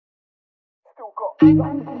I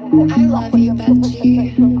love you,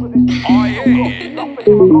 Benji. Oh yeah.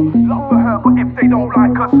 Love for her, but if they don't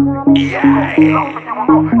like us, yeah. Love for you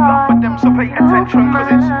and got love for them, so pay attention,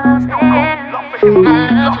 cause it's still got love for him,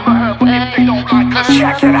 love for her, but if they don't like us,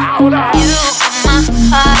 check it out. You my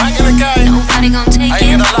heart. Back in the game. Nobody gon' take I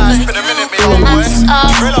ain't gonna lie, it's been a minute, me old boy.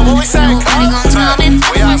 Flirta, what we saying, Nobody gon' tell me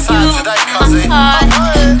we outside today, cousin.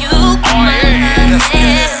 You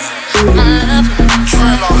my love.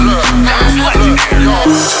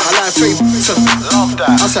 I like fake Love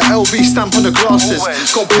that. That's an LV stamp on the glasses.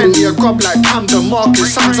 Got plenty of grub like Camden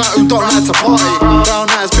Marcus. Sounds like who don't like to party. Brown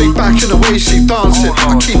eyes, big back in the way she dancing.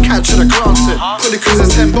 I keep catching her glancing. Probably cause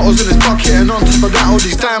there's 10 bottles in his bucket and on top of that all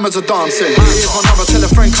these diamonds are dancing. Here's my number, tell a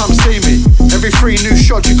friend come see me. Every free new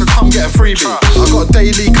shot you could come get a freebie. I got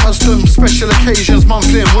daily, custom, special occasions,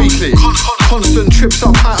 monthly and weekly. Constant trips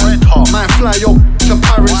up pattern. Might fly your to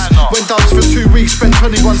Paris. Went dance for 2 weeks, spent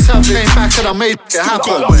 21 savage. Came back and I made it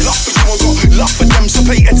happen. Love for you and got love for them, so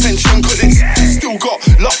pay attention, cause it's still got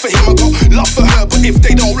love for him and got love for her, but if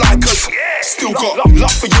they don't like us, still got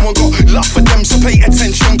love for you and got love for them, so pay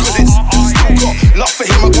attention, cause it's still got love for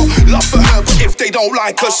him and got love for her, but if they don't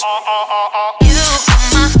like us. You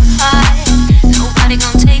my heart. Nobody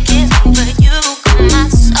gon' take it over. You got my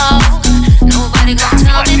soul. Nobody gon'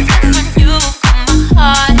 tell me different. You got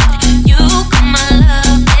my heart. You got my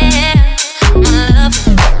love, yeah. My love.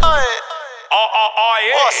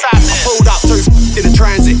 What's happening? Pulled up to in the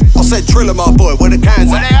transit. I said, Trilla, my boy, where the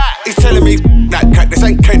cans at? He's telling me that cactus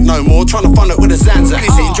ain't Kent no more. Trying to fund it with a Zanza. He's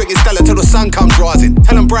sitting drinking Stella till the sun comes rising.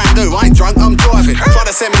 Tell him brand new, I ain't drunk, I'm driving. Trying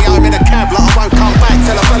to send me home in a cab like I won't come back.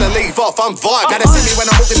 Tell a fella leave off, I'm vibing. Now they see me when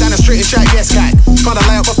I'm walking down the street and shout, yes, gang. Trying to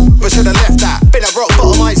lay up but should've left that. Been at rock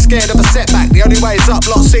bottom, I ain't scared of a setback. The only way is up,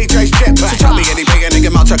 lot CJ's jetpack. So chuck me any bigger nigga,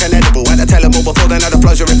 my chuck an edible. Had to tell them all before they know the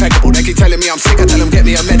flows are impeccable. They keep telling me I'm sick, I tell them get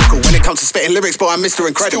me a medical. When it comes to spitting lyrics, boy, I'm Mr.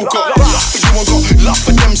 Incredible. Still got love for you and got love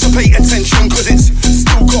for them, so pay attention, cause it's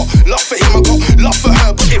still got love for him and got love for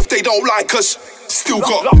her, but if they don't like us, still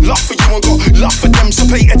got love for you and got love for them, so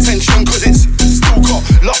pay attention, cause it's still got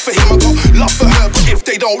love for him and got love for her, but if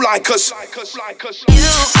they don't like us. You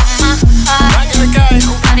my heart. Back in the game.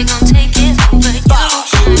 Nobody gon' take it over. You got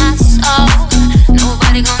my soul.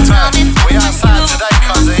 Nobody gon' tell